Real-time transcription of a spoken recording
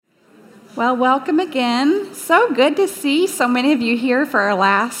Well, welcome again. So good to see so many of you here for our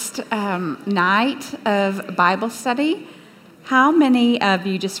last night of Bible study. How many of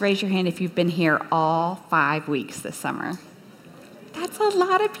you, just raise your hand if you've been here all 5 weeks this summer? That's a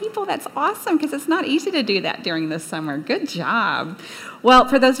lot of people. That's awesome because it's not easy to do that during the summer. Good job. Well,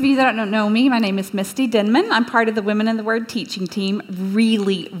 for those of you that don't know me, my name is Misty Denman. I'm part of the Women in the Word teaching team.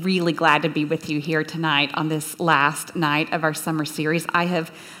 Really glad to be with you here tonight on this last night of our summer series. I have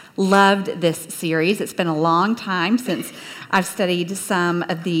loved this series. It's been a long time since I've studied some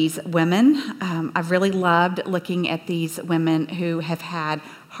of these women. I've really loved looking at these women who have had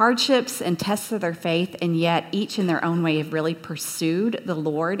hardships and tests of their faith, and yet each in their own way have really pursued the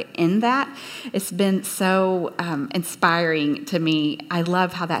Lord in that. It's been so inspiring to me. I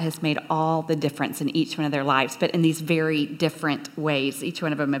love how that has made all the difference in each one of their lives, but in these very different ways. Each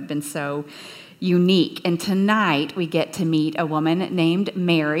one of them have been so unique. And tonight we get to meet a woman named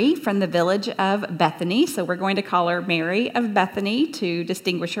Mary from the village of Bethany. So we're going to call her Mary of Bethany to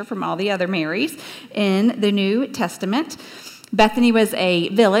distinguish her from all the other Marys in the New Testament. Bethany was a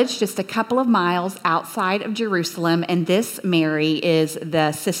village just a couple of miles outside of Jerusalem, and this Mary is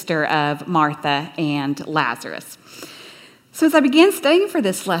the sister of Martha and Lazarus. So as I began studying for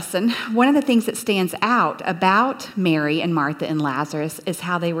this lesson, one of the things that stands out about Mary and Martha and Lazarus is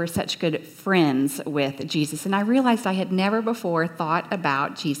how they were such good friends with Jesus. And I realized I had never before thought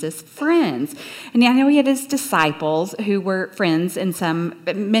about Jesus' friends. And I know he had his disciples who were friends in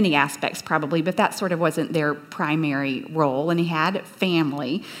many aspects probably, but that sort of wasn't their primary role. And he had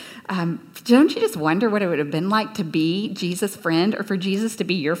family. Don't you just wonder what it would have been like to be Jesus' friend, or for Jesus to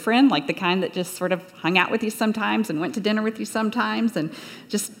be your friend, like the kind that just sort of hung out with you sometimes and went to dinner with you sometimes and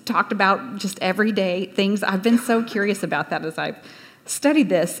just talked about just everyday things? I've been so curious about that as I've studied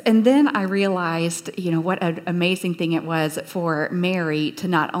this. And then I realized, what an amazing thing it was for Mary to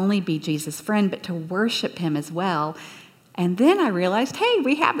not only be Jesus' friend, but to worship him as well. And then I realized, hey,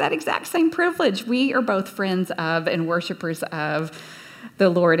 we have that exact same privilege. We are both friends of and worshipers of the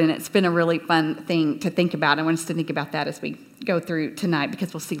Lord, and it's been a really fun thing to think about. I want us to think about that as we go through tonight,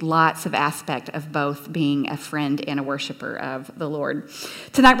 because we'll see lots of aspect of both being a friend and a worshiper of the Lord.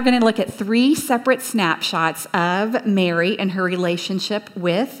 Tonight we're going to look at 3 separate snapshots of Mary and her relationship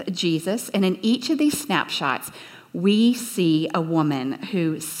with Jesus, and in each of these snapshots we see a woman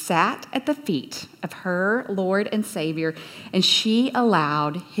who sat at the feet of her Lord and Savior, and she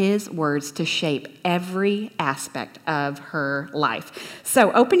allowed his words to shape every aspect of her life.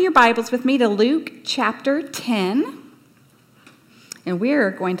 So open your Bibles with me to Luke chapter 10, and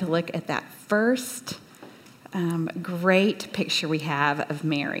we're going to look at that first great picture we have of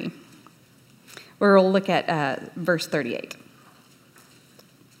Mary, where we'll look at verse 38.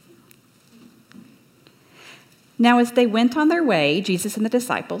 Now, as they went on their way, Jesus and the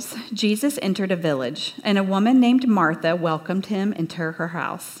disciples, Jesus entered a village, and a woman named Martha welcomed him into her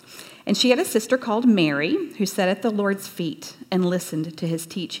house. And she had a sister called Mary, who sat at the Lord's feet and listened to his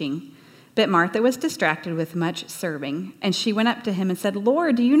teaching. But Martha was distracted with much serving, and she went up to him and said,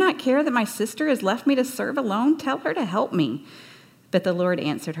 "Lord, do you not care that my sister has left me to serve alone? Tell her to help me." But the Lord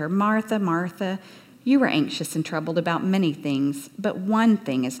answered her, "Martha, Martha, you are anxious and troubled about many things, but one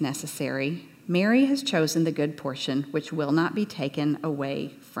thing is necessary. Mary has chosen the good portion, which will not be taken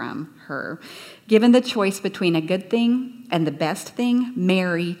away from her." Given the choice between a good thing and the best thing,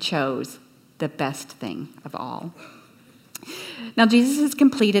 Mary chose the best thing of all. Now, Jesus has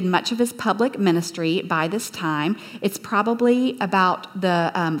completed much of his public ministry by this time. It's probably about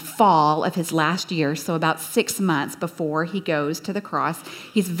the fall of his last year, so about 6 months before he goes to the cross.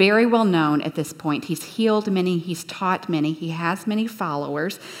 He's very well known at this point. He's healed many. He's taught many. He has many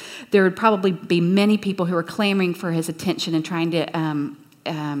followers. There would probably be many people who are clamoring for his attention and trying to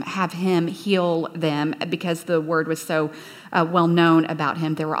have him heal them because the word was so well known about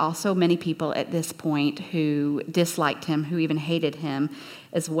him. There were also many people at this point who disliked him, who even hated him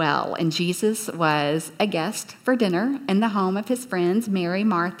as well. And Jesus was a guest for dinner in the home of his friends, Mary,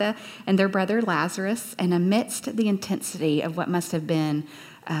 Martha, and their brother Lazarus. And amidst the intensity of what must have been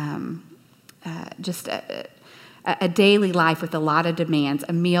just a daily life with a lot of demands,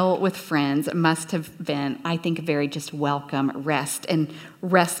 a meal with friends must have been, I think, a very just welcome rest and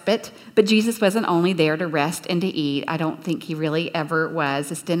respite. But Jesus wasn't only there to rest and to eat. I don't think he really ever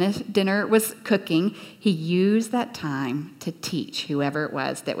was. As dinner was cooking, he used that time to teach whoever it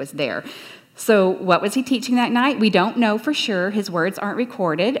was that was there. So what was he teaching that night? We don't know for sure. His words aren't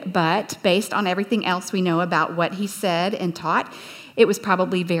recorded, but based on everything else we know about what he said and taught, it was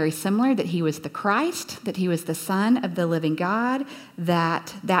probably very similar that he was the Christ, that he was the Son of the living God,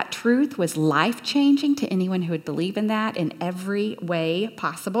 that truth was life-changing to anyone who would believe in that in every way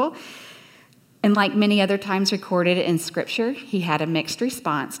possible. And like many other times recorded in Scripture, he had a mixed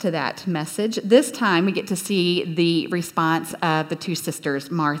response to that message. This time we get to see the response of the two sisters,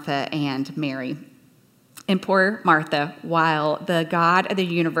 Martha and Mary. And poor Martha, while the God of the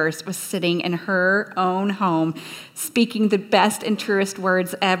universe was sitting in her own home, speaking the best and truest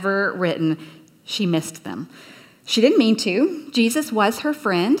words ever written, she missed them. She didn't mean to. Jesus was her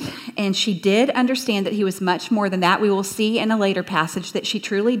friend, and she did understand that he was much more than that. We will see in a later passage that she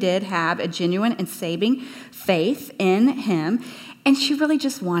truly did have a genuine and saving faith in him. And she really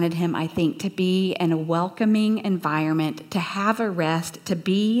just wanted him, I think, to be in a welcoming environment, to have a rest, to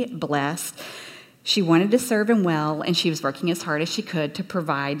be blessed. She wanted to serve him well, and she was working as hard as she could to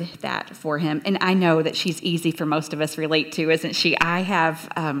provide that for him. And I know that she's easy for most of us to relate to, isn't she? I have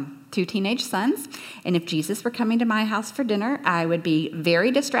 2 teenage sons, and if Jesus were coming to my house for dinner, I would be very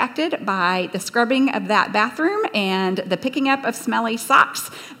distracted by the scrubbing of that bathroom and the picking up of smelly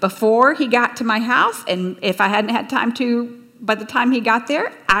socks before he got to my house. And if I hadn't had time to, by the time he got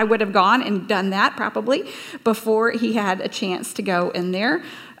there, I would have gone and done that probably before he had a chance to go in there.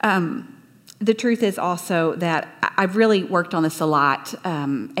 The truth is also that I've really worked on this a lot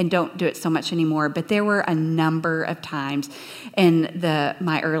and don't do it so much anymore, but there were a number of times in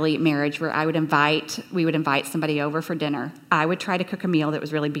my early marriage where we would invite somebody over for dinner. I would try to cook a meal that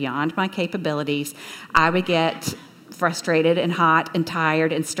was really beyond my capabilities. I would get frustrated and hot and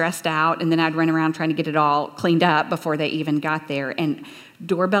tired and stressed out, and then I'd run around trying to get it all cleaned up before they even got there. And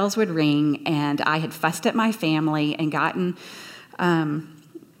doorbells would ring, and I had fussed at my family and gotten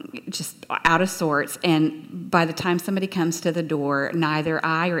just out of sorts, and by the time somebody comes to the door, neither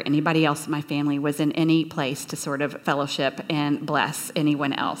I or anybody else in my family was in any place to sort of fellowship and bless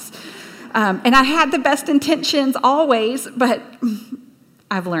anyone else. And I had the best intentions always, but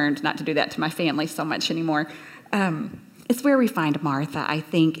I've learned not to do that to my family so much anymore. It's where we find Martha, I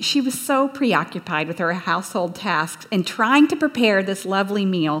think. She was so preoccupied with her household tasks and trying to prepare this lovely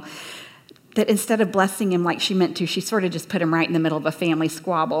meal that instead of blessing him like she meant to, she sort of just put him right in the middle of a family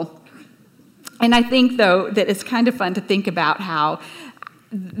squabble. And I think, though, that it's kind of fun to think about how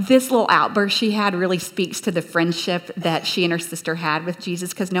this little outburst she had really speaks to the friendship that she and her sister had with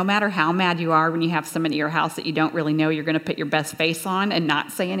Jesus, because no matter how mad you are when you have someone at your house that you don't really know, you're going to put your best face on and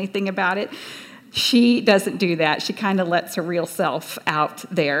not say anything about it. She doesn't do that. She kind of lets her real self out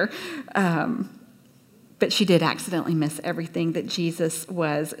there. But she did accidentally miss everything that Jesus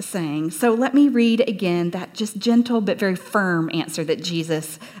was saying. So let me read again that just gentle but very firm answer that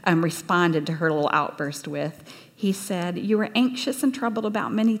Jesus responded to her little outburst with. He said, "You are anxious and troubled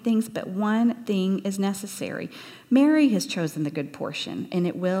about many things, but one thing is necessary. Mary has chosen the good portion, and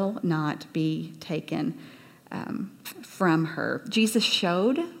it will not be taken from her." Jesus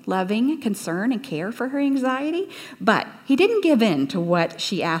showed loving concern and care for her anxiety, but he didn't give in to what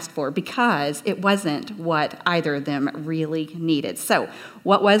she asked for because it wasn't what either of them really needed. So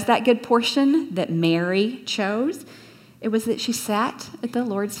what was that good portion that Mary chose? It was that she sat at the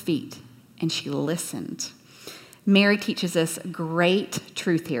Lord's feet and she listened. Mary teaches us great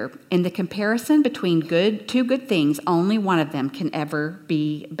truth here. In the comparison between two good things, only one of them can ever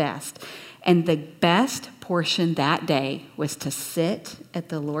be best. And the best portion that day was to sit at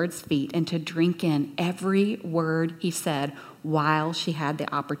the Lord's feet and to drink in every word he said while she had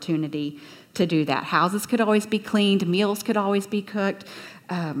the opportunity to do that. Houses could always be cleaned, meals could always be cooked,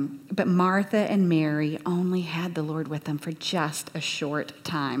 but Martha and Mary only had the Lord with them for just a short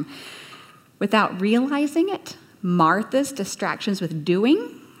time. Without realizing it, Martha's distractions with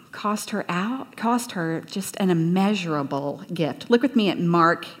doing cost her just an immeasurable gift. Look with me at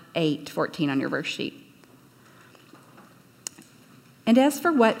Mark 8:14 on your verse sheet. "And as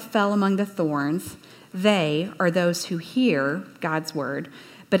for what fell among the thorns, they are those who hear God's word,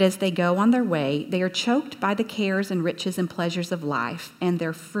 but as they go on their way, they are choked by the cares and riches and pleasures of life, and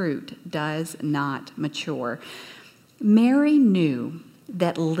their fruit does not mature." Mary knew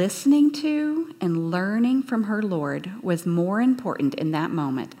that listening to and learning from her Lord was more important in that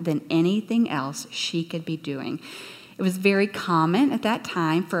moment than anything else she could be doing. It was very common at that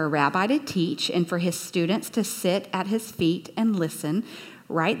time for a rabbi to teach and for his students to sit at his feet and listen.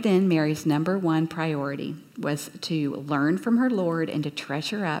 Right then, Mary's number one priority was to learn from her Lord and to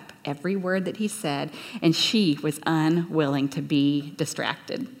treasure up every word that he said, and she was unwilling to be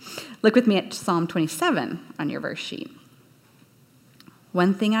distracted. Look with me at Psalm 27 on your verse sheet.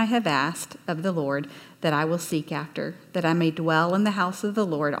 "One thing I have asked of the Lord that I will seek after, that I may dwell in the house of the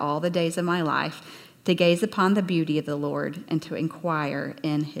Lord all the days of my life, to gaze upon the beauty of the Lord and to inquire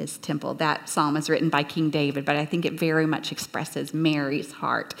in his temple." That psalm is written by King David, but I think it very much expresses Mary's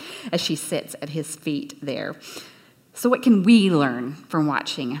heart as she sits at his feet there. So what can we learn from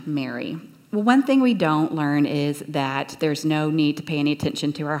watching Mary? Well, one thing we don't learn is that there's no need to pay any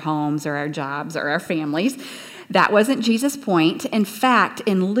attention to our homes or our jobs or our families. That wasn't Jesus' point. In fact,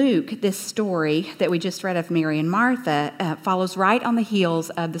 in Luke, this story that we just read of Mary and Martha follows right on the heels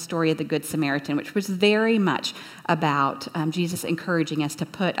of the story of the Good Samaritan, which was very much about Jesus encouraging us to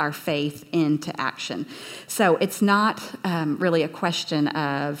put our faith into action. So it's not really a question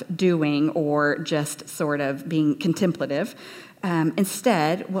of doing or just sort of being contemplative.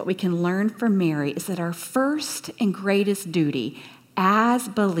 Instead, what we can learn from Mary is that our first and greatest duty as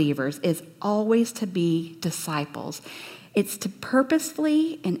believers is always to be disciples. It's to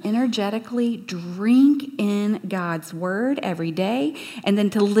purposefully and energetically drink in God's word every day and then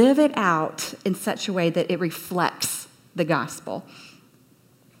to live it out in such a way that it reflects the gospel.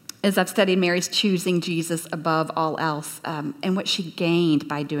 As I've studied Mary's choosing Jesus above all else and what she gained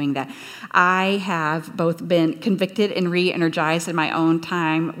by doing that, I have both been convicted and re-energized in my own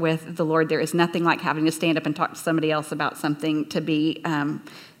time with the Lord. There is nothing like having to stand up and talk to somebody else about something to be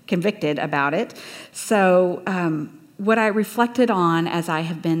convicted about it. So what I reflected on as I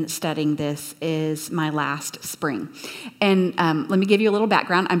have been studying this is my last spring. And let me give you a little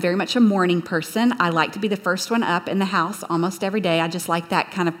background. I'm very much a morning person. I like to be the first one up in the house almost every day. I just like that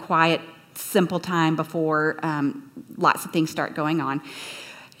kind of quiet, simple time before lots of things start going on.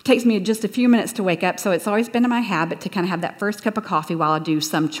 It takes me just a few minutes to wake up, so it's always been in my habit to kind of have that first cup of coffee while I do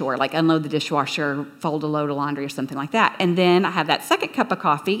some chore, like unload the dishwasher, fold a load of laundry, or something like that. And then I have that second cup of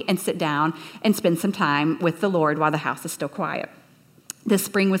coffee and sit down and spend some time with the Lord while the house is still quiet. This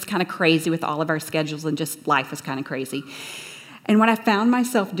spring was kind of crazy with all of our schedules, and just life was kind of crazy. And what I found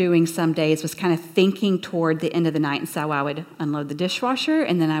myself doing some days was kind of thinking toward the end of the night. And so I would unload the dishwasher,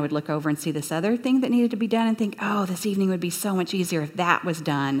 and then I would look over and see this other thing that needed to be done and think, oh, this evening would be so much easier if that was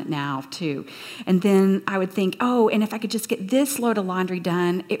done now too. And then I would think, oh, and if I could just get this load of laundry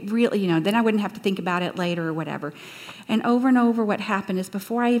done, it really, then I wouldn't have to think about it later or whatever. And over, what happened is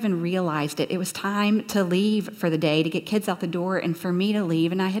before I even realized it, it was time to leave for the day, to get kids out the door, and for me to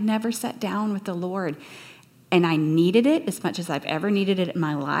leave. And I had never sat down with the Lord. And I needed it as much as I've ever needed it in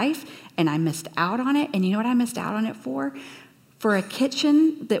my life, and I missed out on it. And you know what I missed out on it for? For a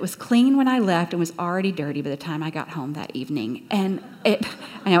kitchen that was clean when I left and was already dirty by the time I got home that evening. And I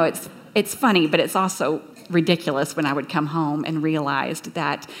know it's funny, but it's also ridiculous when I would come home and realized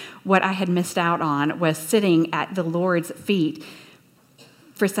that what I had missed out on was sitting at the Lord's feet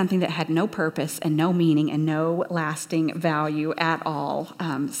for something that had no purpose and no meaning and no lasting value at all.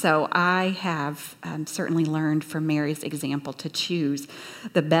 So I have certainly learned from Mary's example to choose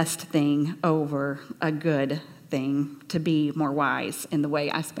the best thing over a good thing, to be more wise in the way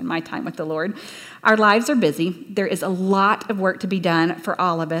I spend my time with the Lord. Our lives are busy. There is a lot of work to be done for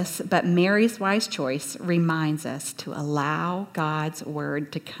all of us, but Mary's wise choice reminds us to allow God's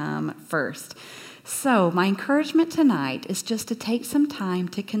word to come first. So my encouragement tonight is just to take some time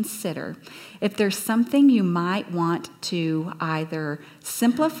to consider if there's something you might want to either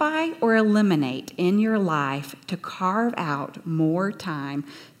simplify or eliminate in your life to carve out more time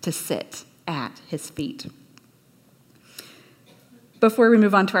to sit at his feet. Before we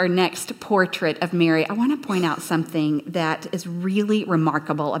move on to our next portrait of Mary, I want to point out something that is really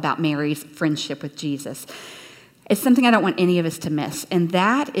remarkable about Mary's friendship with Jesus. It's something I don't want any of us to miss, and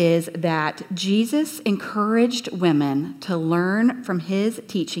that is that Jesus encouraged women to learn from his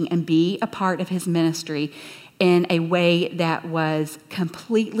teaching and be a part of his ministry in a way that was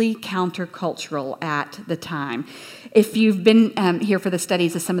completely countercultural at the time. If you've been here for the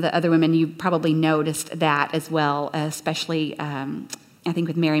studies of some of the other women, you've probably noticed that as well, especially I think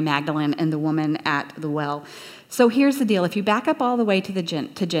with Mary Magdalene and the woman at the well. So here's the deal. If you back up all the way to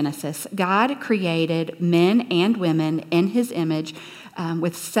Genesis, God created men and women in his image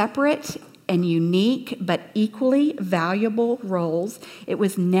with separate and unique but equally valuable roles. It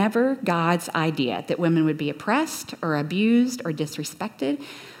was never God's idea that women would be oppressed or abused or disrespected.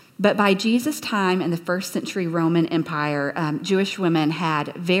 But by Jesus' time in the first century Roman Empire, Jewish women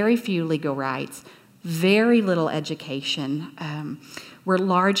had very few legal rights, very little education, were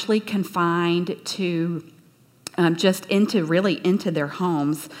largely confined to just into their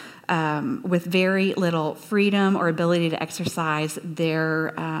homes with very little freedom or ability to exercise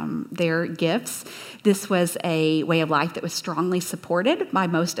their gifts. This was a way of life that was strongly supported by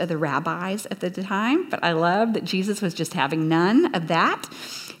most of the rabbis at the time, but I love that Jesus was just having none of that.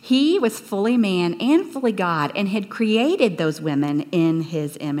 He was fully man and fully God and had created those women in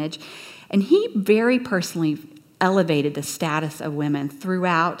his image, and he very personally elevated the status of women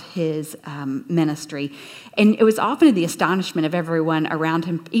throughout his ministry. And it was often to the astonishment of everyone around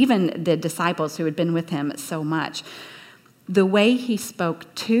him, even the disciples who had been with him so much. The way he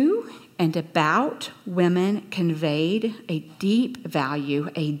spoke to and devout women conveyed a deep value,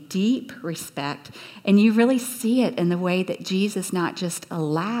 a deep respect. And you really see it in the way that Jesus not just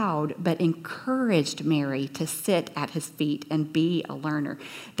allowed, but encouraged Mary to sit at his feet and be a learner.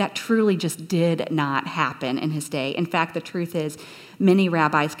 That truly just did not happen in his day. In fact, the truth is, many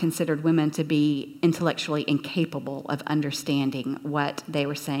rabbis considered women to be intellectually incapable of understanding what they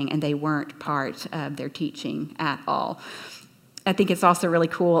were saying, and they weren't part of their teaching at all. I think it's also really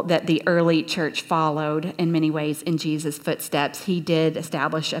cool that the early church followed, in many ways, in Jesus' footsteps. He did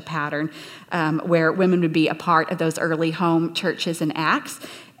establish a pattern where women would be a part of those early home churches in Acts.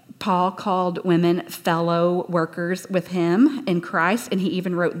 Paul called women fellow workers with him in Christ, and he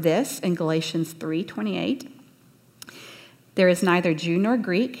even wrote this in Galatians 3:28. There is neither Jew nor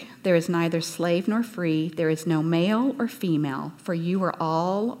Greek, there is neither slave nor free, there is no male or female, for you are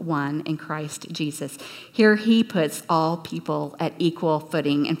all one in Christ Jesus. Here he puts all people at equal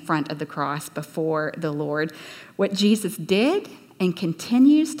footing in front of the cross before the Lord. What Jesus did and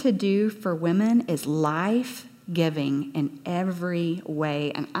continues to do for women is life-giving in every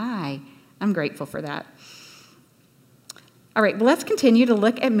way, and I'm grateful for that. All right, well, let's continue to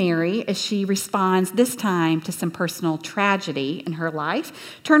look at Mary as she responds this time to some personal tragedy in her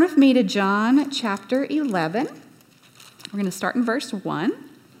life. Turn with me to John chapter 11. We're going to start in verse 1.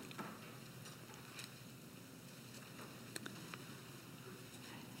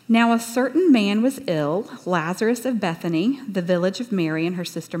 Now a certain man was ill, Lazarus of Bethany, the village of Mary and her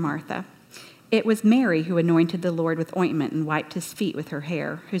sister Martha. It was Mary who anointed the Lord with ointment and wiped his feet with her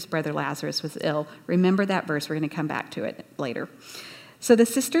hair, whose brother Lazarus was ill. Remember that verse. We're going to come back to it later. So the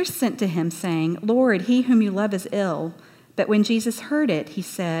sisters sent to him, saying, Lord, he whom you love is ill. But when Jesus heard it, he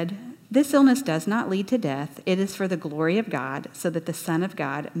said, This illness does not lead to death. It is for the glory of God, so that the Son of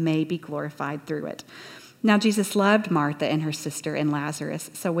God may be glorified through it. Now Jesus loved Martha and her sister and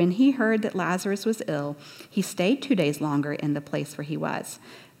Lazarus. So when he heard that Lazarus was ill, he stayed 2 days longer in the place where he was.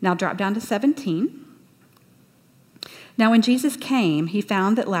 Now drop down to 17. Now when Jesus came, he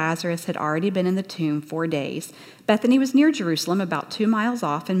found that Lazarus had already been in the tomb 4 days. Bethany was near Jerusalem, about 2 miles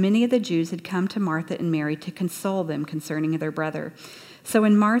off, and many of the Jews had come to Martha and Mary to console them concerning their brother. So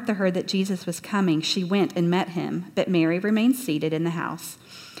when Martha heard that Jesus was coming, she went and met him, but Mary remained seated in the house.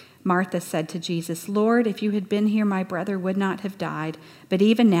 Martha said to Jesus, Lord, if you had been here, my brother would not have died. But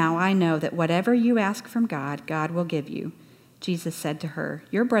even now I know that whatever you ask from God, God will give you. Jesus said to her,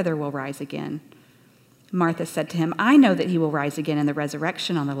 Your brother will rise again. Martha said to him, I know that he will rise again in the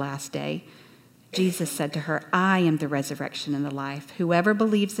resurrection on the last day. Jesus said to her, I am the resurrection and the life. Whoever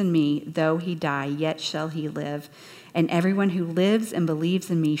believes in me, though he die, yet shall he live. And everyone who lives and believes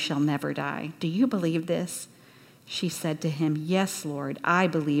in me shall never die. Do you believe this? She said to him, Yes, Lord, I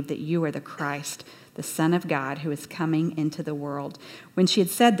believe that you are the Christ, the Son of God, who is coming into the world. When she had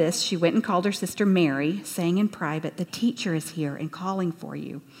said this, she went and called her sister Mary, saying in private, The teacher is here and calling for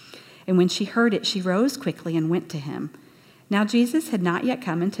you. And when she heard it, she rose quickly and went to him. Now Jesus had not yet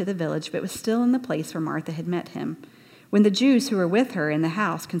come into the village, but was still in the place where Martha had met him. When the Jews who were with her in the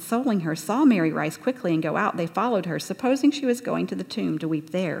house, consoling her, saw Mary rise quickly and go out, they followed her, supposing she was going to the tomb to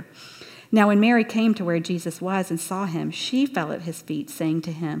weep there. Now when Mary came to where Jesus was and saw him, she fell at his feet, saying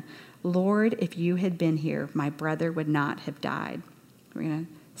to him, Lord, if you had been here, my brother would not have died. We're going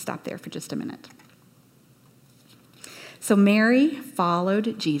to stop there for just a minute. So Mary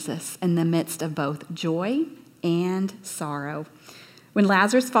followed Jesus in the midst of both joy and sorrow. When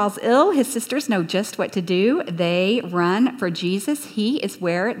Lazarus falls ill, his sisters know just what to do. They run for Jesus. He is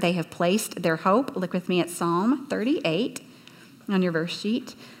where they have placed their hope. Look with me at Psalm 38 on your verse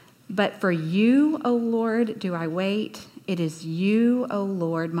sheet. But for you, O Lord, do I wait. It is you, O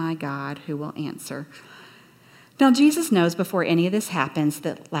Lord, my God, who will answer. Now, Jesus knows before any of this happens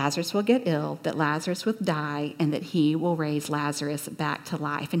that Lazarus will get ill, that Lazarus will die, and that he will raise Lazarus back to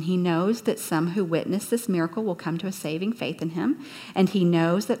life. And he knows that some who witness this miracle will come to a saving faith in him, and he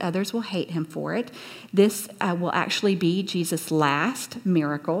knows that others will hate him for it. This will actually be Jesus' last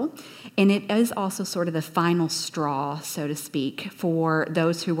miracle, and it is also sort of the final straw, so to speak, for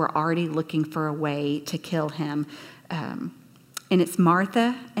those who were already looking for a way to kill him. And it's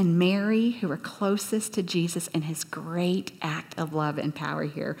Martha and Mary who are closest to Jesus in his great act of love and power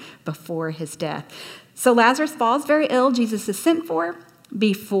here before his death. So Lazarus falls very ill. Jesus is sent for.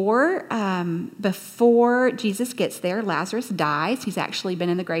 Before Jesus gets there, Lazarus dies. He's actually been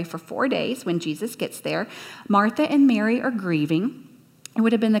in the grave for 4 days when Jesus gets there. Martha and Mary are grieving. It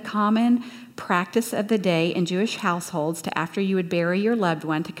would have been the common practice of the day in Jewish households to, after you would bury your loved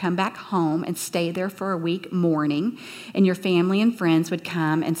one, to come back home and stay there for a week mourning. And your family and friends would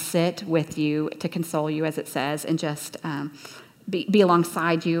come and sit with you to console you, as it says, and just be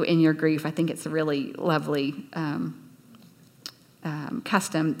alongside you in your grief. I think it's a really lovely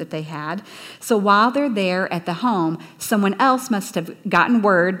custom that they had. So while they're there at the home, someone else must have gotten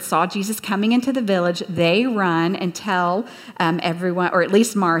word, saw Jesus coming into the village. They run and tell everyone, or at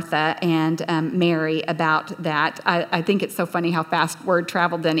least Martha and Mary, about that. I think it's so funny how fast word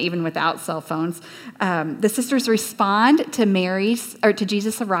traveled then, even without cell phones. The sisters respond to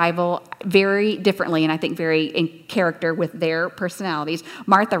Jesus' arrival very differently, and I think very in character with their personalities.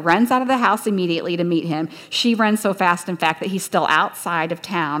 Martha runs out of the house immediately to meet him. She runs so fast, in fact, that he's still outside of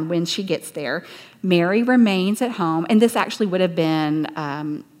town when she gets there. Mary remains at home, and this actually would have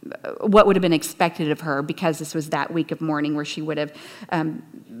been what would have been expected of her, because this was that week of mourning where she would have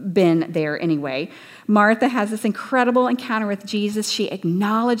been there anyway. Martha has this incredible encounter with Jesus. She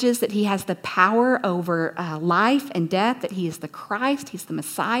acknowledges that he has the power over life and death, that he is the Christ, he's the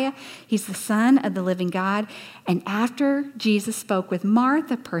Messiah, he's the Son of the living God. And after Jesus spoke with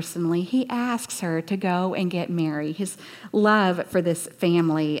Martha personally, he asks her to go and get Mary. His love for this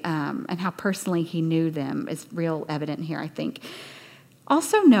family and how personally he knew them is real evident here, I think.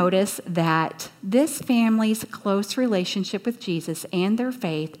 Also notice that this family's close relationship with Jesus and their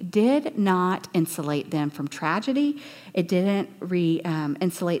faith did not insulate them from tragedy. It didn't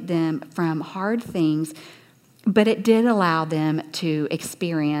insulate them from hard things, but it did allow them to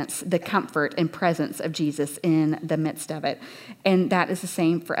experience the comfort and presence of Jesus in the midst of it. And that is the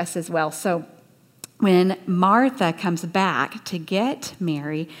same for us as well. So when Martha comes back to get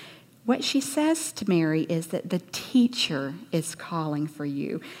Mary, what she says to Mary is that the teacher is calling for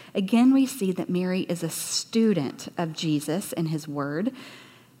you. Again, we see that Mary is a student of Jesus and his word.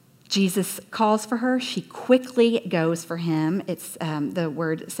 Jesus calls for her. She quickly goes for him. It's the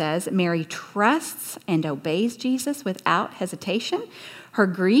word says, Mary trusts and obeys Jesus without hesitation. Her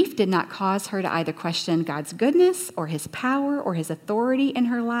grief did not cause her to either question God's goodness or his power or his authority in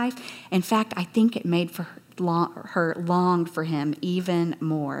her life. In fact, I think it made her longed for him even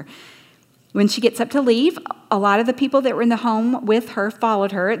more. When she gets up to leave, a lot of the people that were in the home with her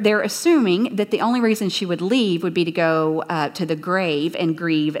followed her. They're assuming that the only reason she would leave would be to go to the grave and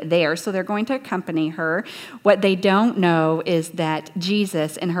grieve there. So they're going to accompany her. What they don't know is that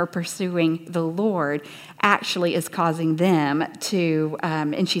Jesus, in her pursuing the Lord, actually is causing them to,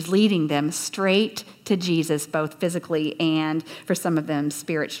 and she's leading them straight to Jesus, both physically and for some of them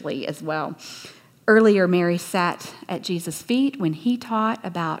spiritually as well. Earlier, Mary sat at Jesus' feet when he taught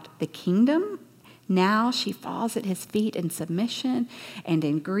about the kingdom. Now she falls at his feet in submission and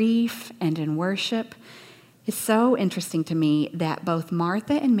in grief and in worship. It's so interesting to me that both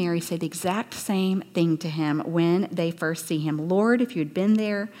Martha and Mary say the exact same thing to him when they first see him. Lord, if you'd been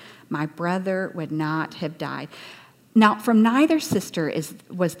there, my brother would not have died. Now, from neither sister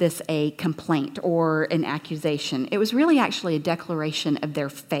was this a complaint or an accusation. It was really actually a declaration of their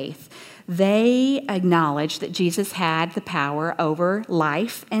faith. They acknowledged that Jesus had the power over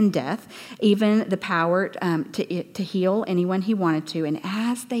life and death, even the power to heal anyone he wanted to. And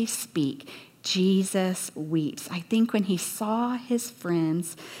as they speak, Jesus weeps. I think when he saw his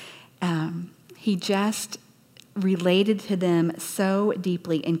friends, he just related to them so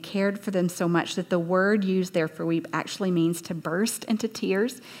deeply and cared for them so much that the word used there for weep actually means to burst into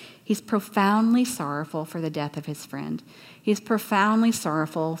tears. He's profoundly sorrowful for the death of his friend. He's profoundly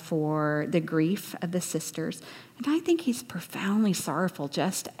sorrowful for the grief of the sisters. And I think he's profoundly sorrowful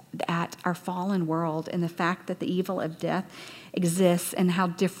just at our fallen world and the fact that the evil of death exists and how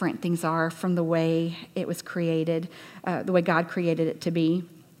different things are from the way it was created, the way God created it to be.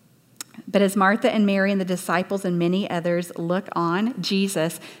 But as Martha and Mary and the disciples and many others look on,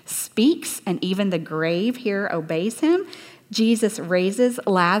 Jesus speaks, and even the grave here obeys him. Jesus raises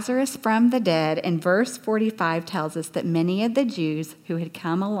Lazarus from the dead, and verse 45 tells us that many of the Jews who had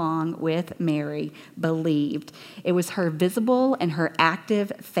come along with Mary believed. It was her visible and her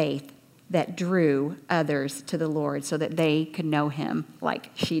active faith that drew others to the Lord so that they could know him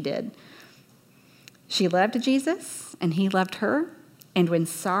like she did. She loved Jesus, and he loved her. And when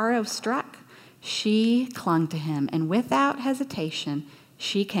sorrow struck, she clung to him, and without hesitation,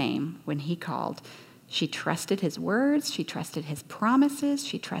 she came when he called. She trusted his words, she trusted his promises,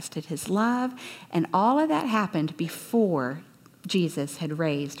 she trusted his love, and all of that happened before Jesus had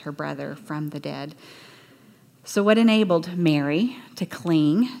raised her brother from the dead. So what enabled Mary to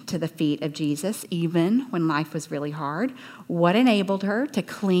cling to the feet of Jesus even when life was really hard? What enabled her to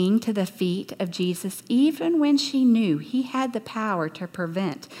cling to the feet of Jesus even when she knew he had the power to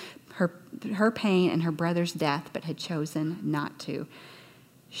prevent her pain and her brother's death, but had chosen not to?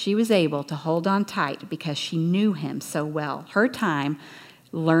 She was able to hold on tight because she knew him so well. Her time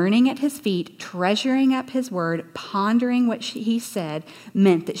Learning at his feet, treasuring up his word, pondering what he said,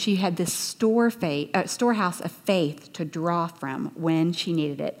 meant that she had this storehouse of faith to draw from when she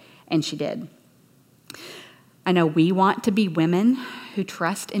needed it, and she did. I know we want to be women who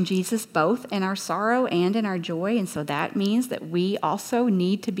trust in Jesus both in our sorrow and in our joy, and so that means that we also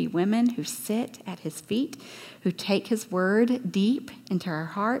need to be women who sit at his feet, who take his word deep into our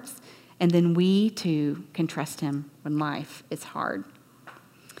hearts, and then we too can trust him when life is hard.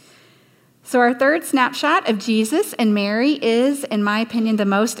 So our third snapshot of Jesus and Mary is, in my opinion, the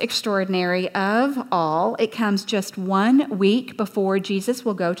most extraordinary of all. It comes just 1 week before Jesus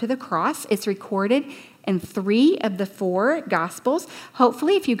will go to the cross. It's recorded in 3 of the 4 Gospels.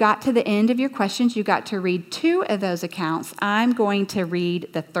 Hopefully, if you got to the end of your questions, you got to read 2 of those accounts. I'm going to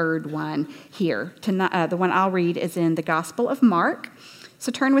read the third one here. The one I'll read is in the Gospel of Mark.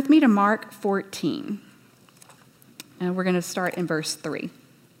 So turn with me to Mark 14. And we're going to start in verse 3.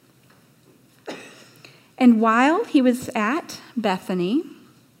 And while he was at Bethany,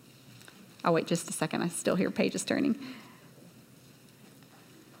 I'll wait just a second. I still hear pages turning.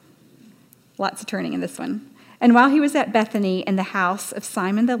 Lots of turning in this one. And while he was at Bethany in the house of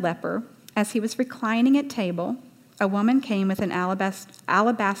Simon the leper, as he was reclining at table, a woman came with an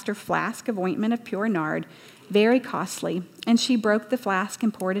alabaster flask of ointment of pure nard, very costly, and she broke the flask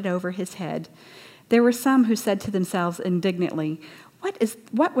and poured it over his head. There were some who said to themselves indignantly,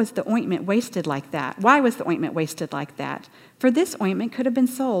 What was the ointment wasted like that? Why was the ointment wasted like that? For this ointment could have been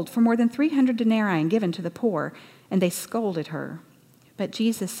sold for more than 300 denarii and given to the poor. And they scolded her. But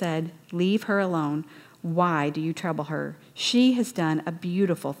Jesus said, Leave her alone. Why do you trouble her? She has done a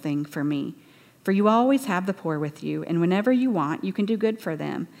beautiful thing for me. For you always have the poor with you, and whenever you want, you can do good for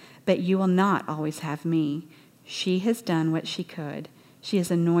them. But you will not always have me. She has done what she could. She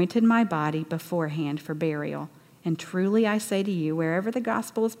has anointed my body beforehand for burial. And truly I say to you, wherever the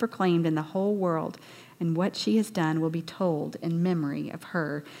gospel is proclaimed in the whole world, and what she has done will be told in memory of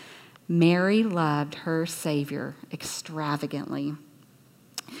her. Mary loved her Savior extravagantly.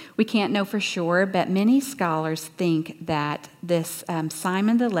 We can't know for sure, but many scholars think that this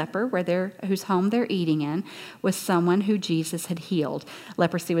Simon the leper, whose home they're eating in, was someone who Jesus had healed.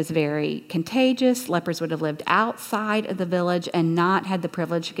 Leprosy was very contagious. Lepers would have lived outside of the village and not had the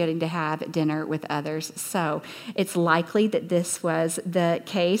privilege of getting to have dinner with others. So it's likely that this was the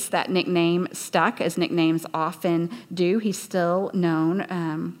case. That nickname stuck, as nicknames often do. He's still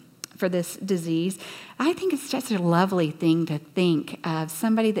known for this disease. I think it's just a lovely thing to think of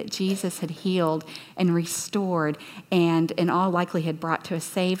somebody that Jesus had healed and restored and in all likelihood brought to a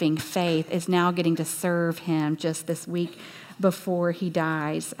saving faith is now getting to serve him just this week before he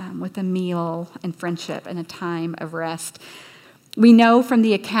dies with a meal and friendship and a time of rest. We know from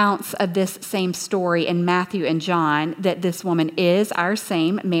the accounts of this same story in Matthew and John that this woman is our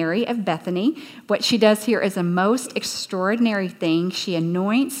same Mary of Bethany. What she does here is a most extraordinary thing. She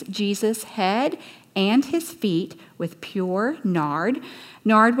anoints Jesus' head and his feet with pure nard.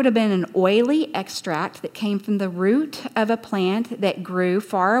 Nard would have been an oily extract that came from the root of a plant that grew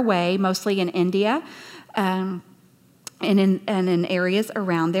far away, mostly in India. And in areas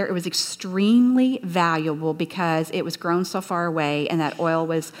around there, it was extremely valuable because it was grown so far away, and that oil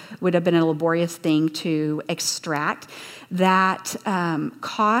would have been a laborious thing to extract. That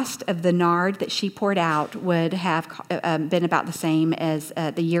cost of the nard that she poured out would have been about the same as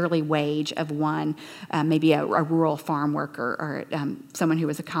the yearly wage of one, maybe a rural farm worker or someone who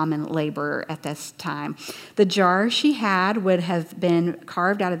was a common laborer at this time. The jar she had would have been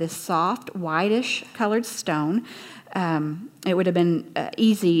carved out of this soft, whitish colored stone. It would have been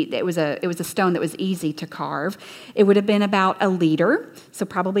easy. It was a stone that was easy to carve. It would have been about a liter, so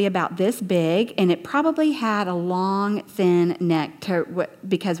probably about this big, and it probably had a long, thin neck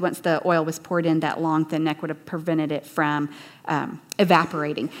because once the oil was poured in, that long, thin neck would have prevented it from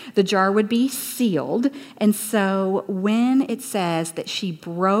evaporating. The jar would be sealed, and so when it says that she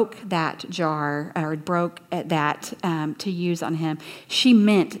broke that jar or broke that to use on him, she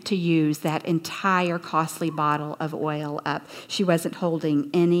meant to use that entire costly bottle of oil up. She wasn't holding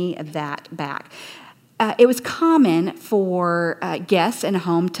any of that back. It was common for guests in a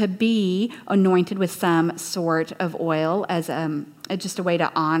home to be anointed with some sort of oil as just a way to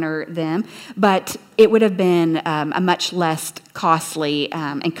honor them, but it would have been a much less costly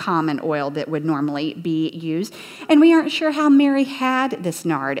and common oil that would normally be used. And we aren't sure how Mary had this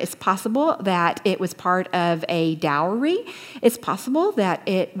nard. It's possible that it was part of a dowry. It's possible that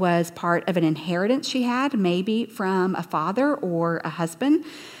it was part of an inheritance she had, maybe from a father or a husband.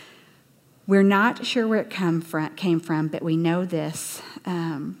 We're not sure where it came from, but we know this.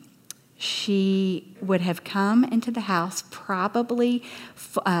 she would have come into the house, probably,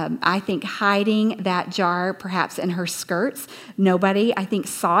 I think, hiding that jar perhaps in her skirts. Nobody, I think,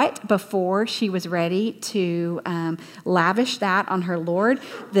 saw it before she was ready to lavish that on her Lord.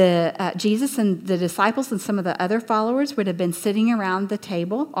 Jesus and the disciples and some of the other followers would have been sitting around the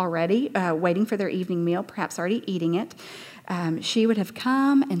table already, waiting for their evening meal, perhaps already eating it. She would have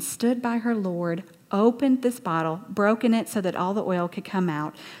come and stood by her Lord, opened this bottle, broken it so that all the oil could come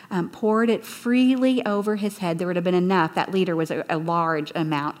out, poured it freely over his head. There would have been enough. That liter was a large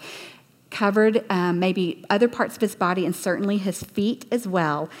amount. Covered maybe other parts of his body and certainly his feet as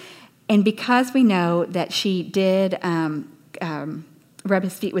well. And because we know that she did rub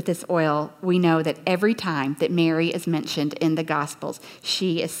his feet with this oil, we know that every time that Mary is mentioned in the Gospels,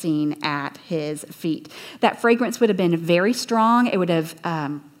 she is seen at his feet. That fragrance would have been very strong. It would have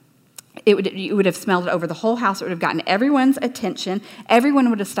you would have smelled it over the whole house. It would have gotten everyone's attention. Everyone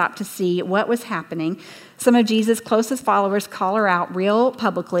would have stopped to see what was happening. Some of Jesus' closest followers call her out real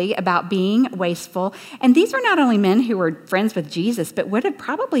publicly about being wasteful. And these were not only men who were friends with Jesus, but would have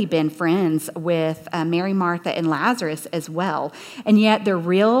probably been friends with Mary, Martha, and Lazarus as well. And yet they're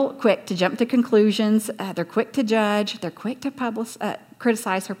real quick to jump to conclusions. They're quick to judge. They're quick to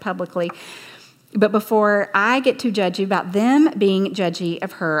criticize her publicly. But before I get too judgy about them being judgy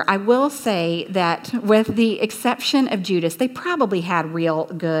of her, I will say that with the exception of Judas, they probably had real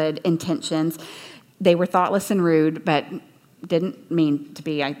good intentions. They were thoughtless and rude, but didn't mean to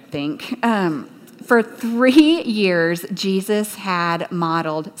be, I think. For 3 years, Jesus had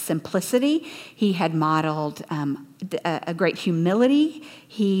modeled simplicity. He had modeled a great humility.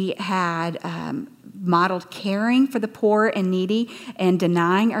 He had modeled caring for the poor and needy and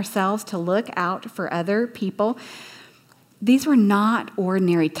denying ourselves to look out for other people. These were not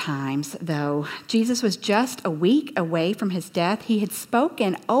ordinary times, though. Jesus was just a week away from his death. He had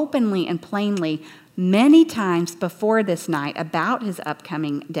spoken openly and plainly many times before this night about his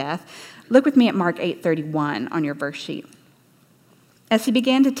upcoming death. Look with me at Mark 8:31 on your verse sheet. As he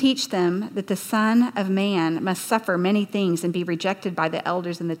began to teach them that the Son of Man must suffer many things and be rejected by the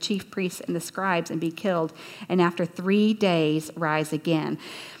elders and the chief priests and the scribes and be killed, and after 3 days rise again.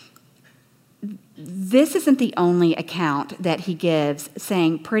 This isn't the only account that he gives,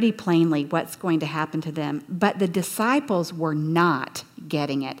 saying pretty plainly what's going to happen to them, but the disciples were not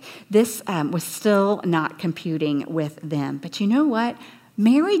getting it. This was still not computing with them. But you know what?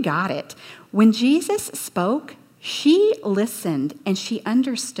 Mary got it. When Jesus spoke, she listened and she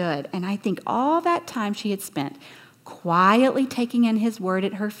understood. And I think all that time she had spent quietly taking in his word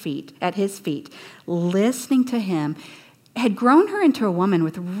at his feet, listening to him, had grown her into a woman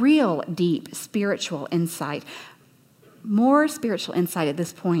with real deep spiritual insight. More spiritual insight at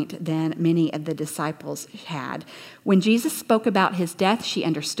this point than many of the disciples had. When Jesus spoke about his death, she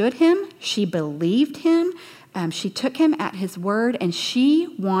understood him, she believed him, she took him at his word, and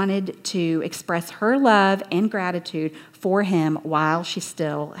she wanted to express her love and gratitude for him while she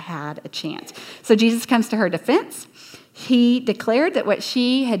still had a chance. So Jesus comes to her defense. He declared that what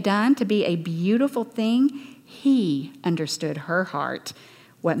she had done to be a beautiful thing, he understood her heart.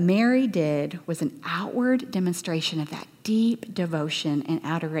 What Mary did was an outward demonstration of that deep devotion and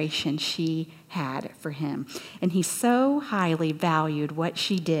adoration she had for him. And he so highly valued what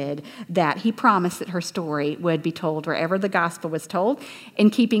she did that he promised that her story would be told wherever the gospel was told. In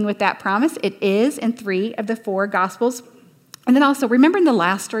keeping with that promise, it is in 3 of the 4 gospels. And then also, remember in the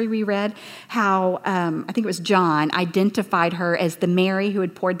last story we read how, I think it was John, identified her as the Mary who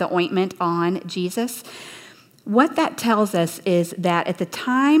had poured the ointment on Jesus? What that tells us is that at the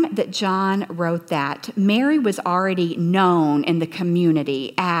time that John wrote that, Mary was already known in the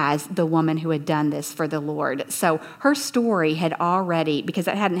community as the woman who had done this for the Lord. So her story had already, because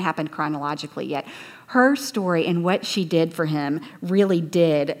that hadn't happened chronologically yet, her story and what she did for him really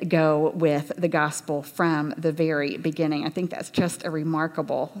did go with the gospel from the very beginning. I think that's just a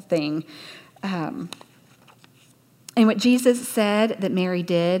remarkable thing. And what Jesus said that Mary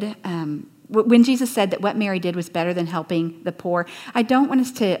did, when Jesus said that what Mary did was better than helping the poor, I don't want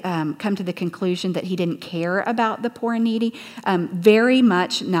us to come to the conclusion that he didn't care about the poor and needy. Very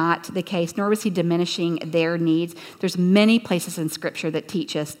much not the case, nor was he diminishing their needs. There's many places in Scripture that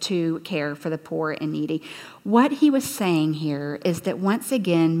teach us to care for the poor and needy. What he was saying here is that once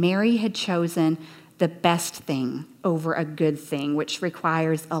again, Mary had chosen the best thing over a good thing, which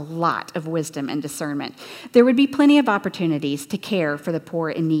requires a lot of wisdom and discernment. There would be plenty of opportunities to care for the poor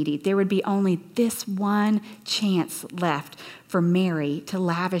and needy. There would be only this one chance left for Mary to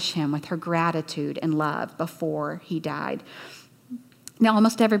lavish him with her gratitude and love before he died. Now,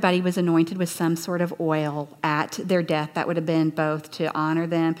 almost everybody was anointed with some sort of oil at their death. That would have been both to honor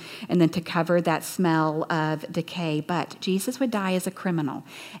them and then to cover that smell of decay. But Jesus would die as a criminal.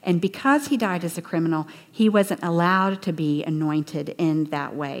 And because he died as a criminal, he wasn't allowed to be anointed in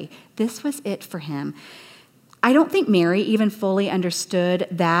that way. This was it for him. I don't think Mary even fully understood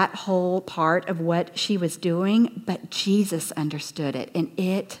that whole part of what she was doing, but Jesus understood it, and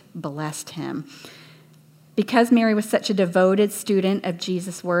it blessed him. Because Mary was such a devoted student of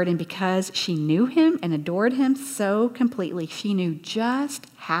Jesus' word, and because she knew him and adored him so completely, she knew just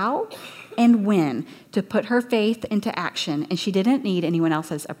how and when to put her faith into action. And she didn't need anyone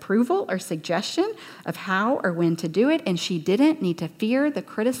else's approval or suggestion of how or when to do it. And she didn't need to fear the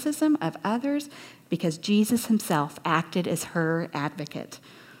criticism of others because Jesus himself acted as her advocate.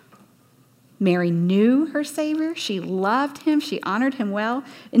 Mary knew her Savior. She loved him. She honored him well.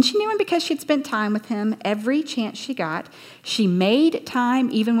 And she knew him because she'd spent time with him every chance she got. She made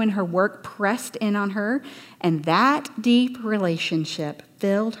time even when her work pressed in on her. And that deep relationship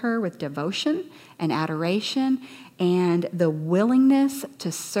filled her with devotion and adoration and the willingness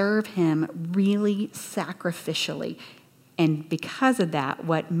to serve him really sacrificially. And because of that,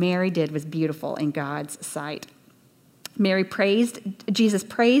 what Mary did was beautiful in God's sight. Jesus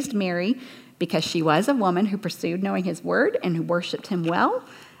praised Mary because she was a woman who pursued knowing his word and who worshiped him well.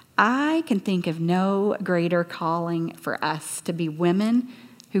 I can think of no greater calling for us to be women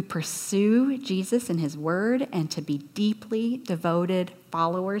who pursue Jesus and his word and to be deeply devoted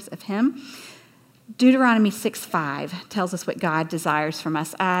followers of him. Deuteronomy 6:5 tells us what God desires from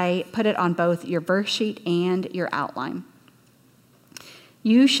us. I put it on both your verse sheet and your outline.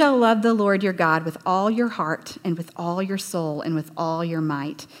 You shall love the Lord your God with all your heart and with all your soul and with all your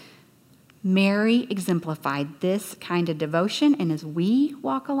might. Mary exemplified this kind of devotion, and as we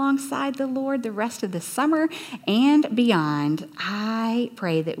walk alongside the Lord the rest of the summer and beyond, I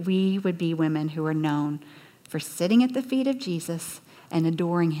pray that we would be women who are known for sitting at the feet of Jesus and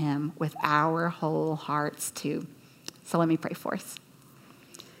adoring him with our whole hearts too. So let me pray for us.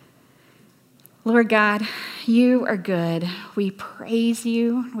 Lord God, you are good. We praise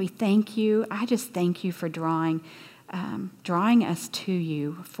you. We thank you. I just thank you for drawing us to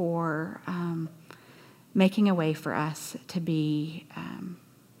you, for making a way for us to be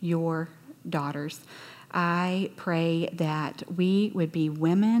your daughters. I pray that we would be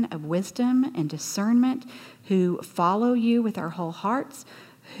women of wisdom and discernment who follow you with our whole hearts,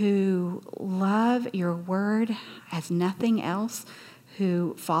 who love your word as nothing else,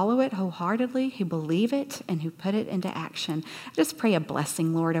 who follow it wholeheartedly, who believe it, and who put it into action. I just pray a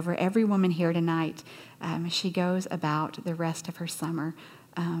blessing, Lord, over every woman here tonight as she goes about the rest of her summer,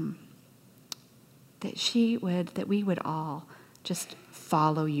 that we would all just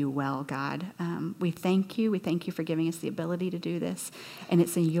follow you well, God. We thank you. We thank you for giving us the ability to do this, and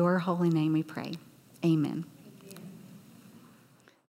it's in your holy name we pray. Amen.